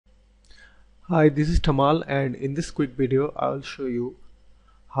Hi, this is Tamal, and in this quick video I will show you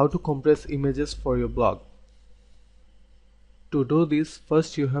how to compress images for your blog. To do this,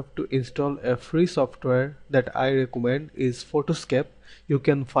 first you have to install a free software that I recommend is Photoscape. You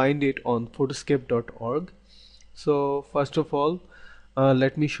can find it on photoscape.org. So first of all,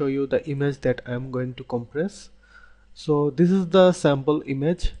 let me show you the image that I am going to compress. So this is the sample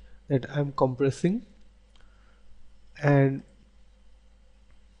image that I am compressing, and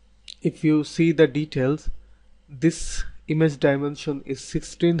if you see the details, this image dimension is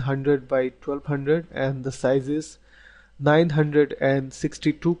 1600 by 1200 and the size is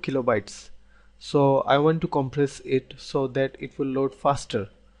 962 kilobytes. So I want to compress it so that it will load faster.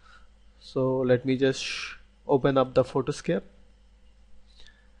 So let me just open up the Photoscape,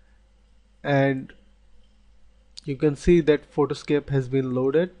 and you can see that Photoscape has been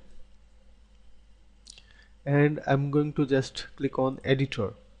loaded, and I'm going to just click on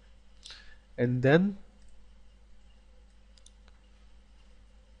editor, and then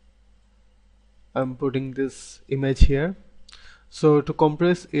I'm putting this image here. So to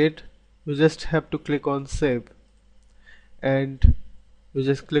compress it, you just have to click on save, and you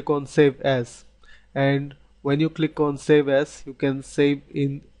just click on save as, and when you click on save as, you can save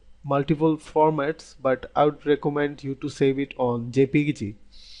in multiple formats, but I would recommend you to save it on JPEG.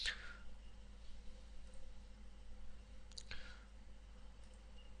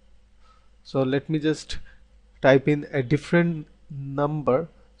 So let me just type in a different number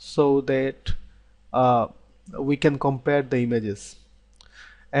so that uh, we can compare the images,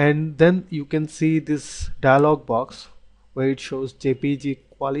 and then you can see this dialog box where it shows JPG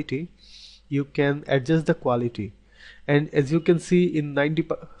quality. You can adjust the quality, and as you can see, in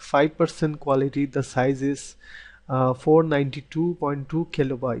 95% quality the size is 492.2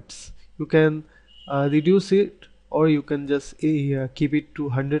 kilobytes. You can reduce it, or you can just keep it to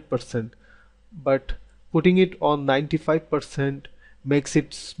 100%, but putting it on 95% makes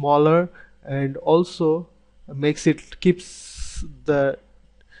it smaller, and also makes it keeps the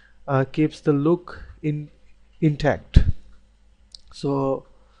look intact. So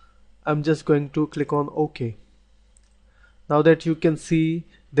I'm just going to click on OK. Now that you can see,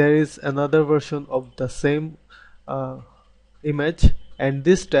 there is another version of the same uh, image, and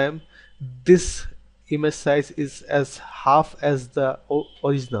this time this image size is as half as the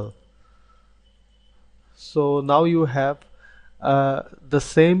original. So now you have the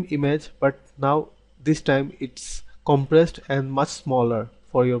same image, but now this time it's compressed and much smaller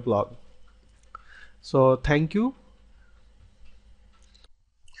for your blog. So thank you.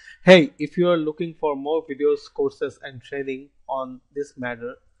 Hey, if you are looking for more videos, courses and training on this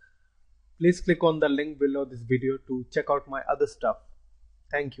matter, please click on the link below this video to check out my other stuff.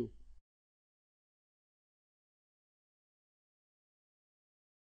 Thank you.